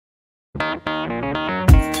Hi,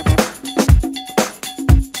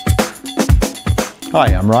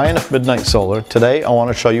 I'm Ryan of MidNite Solar. Today I want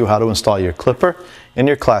to show you how to install your clipper in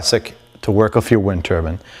your Classic to work with your wind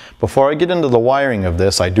turbine. Before I get into the wiring of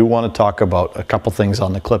this, I do want to talk about a couple things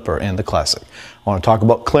on the clipper and the Classic. I want to talk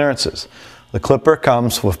about clearances. The clipper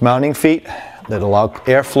comes with mounting feet that allow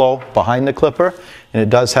airflow behind the clipper, and it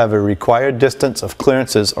does have a required distance of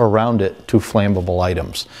clearances around it to flammable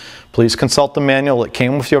items. Please consult the manual that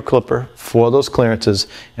came with your clipper for those clearances,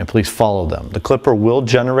 and please follow them. The clipper will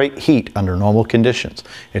generate heat under normal conditions.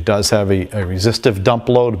 It does have a resistive dump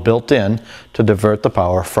load built in to divert the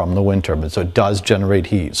power from the wind turbine, so it does generate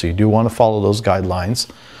heat. So you do want to follow those guidelines.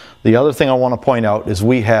 The other thing I want to point out is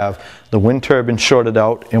we have the wind turbine shorted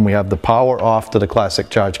out and we have the power off to the Classic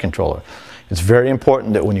charge controller. It's very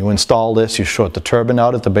important that when you install this, you short the turbine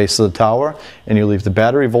out at the base of the tower and you leave the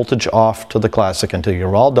battery voltage off to the Classic until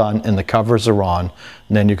you're all done and the covers are on,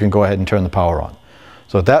 and then you can go ahead and turn the power on.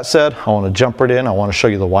 So with that said, I want to jump right in. I want to show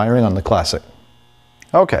you the wiring on the Classic.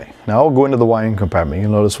 Okay, now we'll go into the wiring compartment.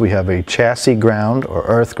 You'll notice we have a chassis ground or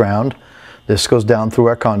earth ground. This goes down through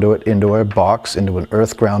our conduit into our box, into an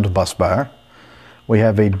earth ground bus bar. We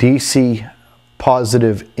have a DC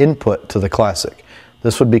positive input to the Classic.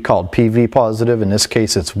 This would be called PV positive. In this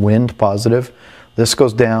case, it's wind positive. This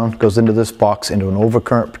goes down, goes into this box, into an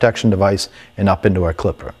overcurrent protection device, and up into our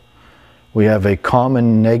clipper. We have a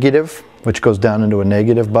common negative, which goes down into a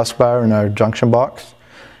negative bus bar in our junction box.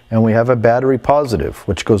 And we have a battery positive,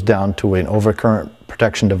 which goes down to an overcurrent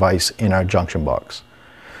protection device in our junction box.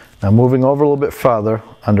 Now moving over a little bit farther,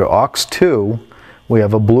 under aux 2, we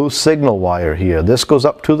have a blue signal wire here. This goes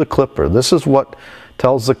up to the clipper. This is what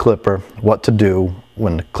tells the clipper what to do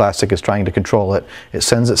when the Classic is trying to control it. It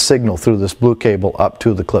sends its signal through this blue cable up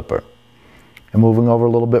to the clipper. And moving over a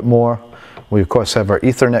little bit more, we of course have our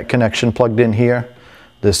Ethernet connection plugged in here.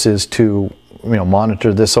 This is to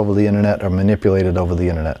monitor this over the internet or manipulate it over the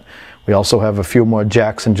internet. We also have a few more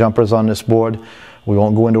jacks and jumpers on this board. We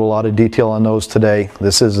won't go into a lot of detail on those today.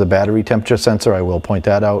 This is a battery temperature sensor, I will point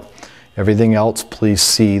that out. Everything else, please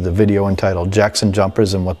see the video entitled Jacks and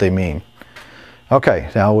Jumpers and what they mean.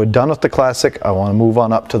 Okay, now we're done with the Classic. I want to move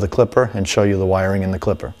on up to the clipper and show you the wiring in the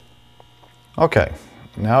clipper. Okay,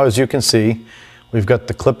 now as you can see, we've got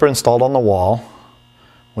the clipper installed on the wall.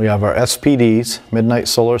 We have our SPDs, MidNite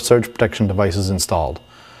Solar Surge Protection Devices, installed.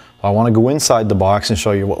 I want to go inside the box and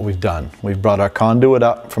show you what we've done. We've brought our conduit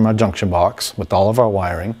up from our junction box with all of our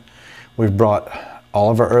wiring. We've brought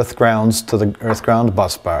all of our earth grounds to the earth ground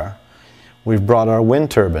bus bar. We've brought our wind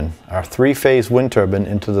turbine, our three-phase wind turbine,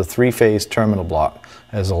 into the three-phase terminal block,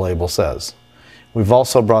 as the label says. We've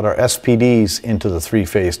also brought our SPDs into the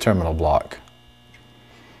three-phase terminal block.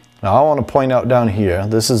 Now I want to point out down here,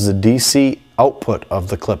 this is the DC output of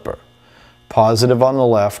the clipper. Positive on the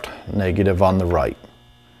left, negative on the right.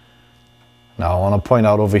 Now I want to point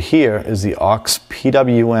out over here is the aux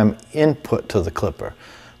Pwm input to the clipper.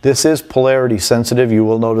 This is polarity sensitive. You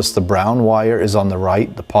will notice the brown wire is on the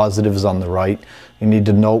right, the positive is on the right. You need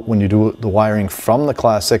to note when you do the wiring from the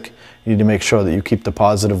Classic, you need to make sure that you keep the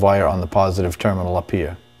positive wire on the positive terminal up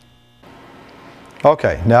here.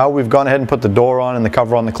 Okay, now we've gone ahead and put the door on and the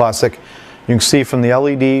cover on the Classic. You can see from the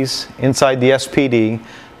LEDs inside the SPD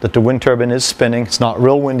that the wind turbine is spinning. It's not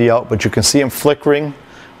real windy out, but you can see them flickering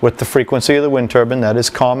with the frequency of the wind turbine. That is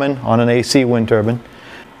common on an AC wind turbine.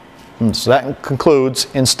 And so that concludes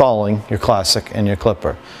installing your Classic and your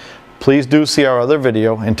clipper. Please do see our other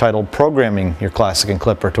video entitled Programming Your Classic and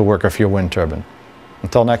Clipper to Work with Your Wind Turbine.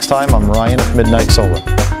 Until next time, I'm Ryan of MidNite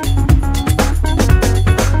Solar.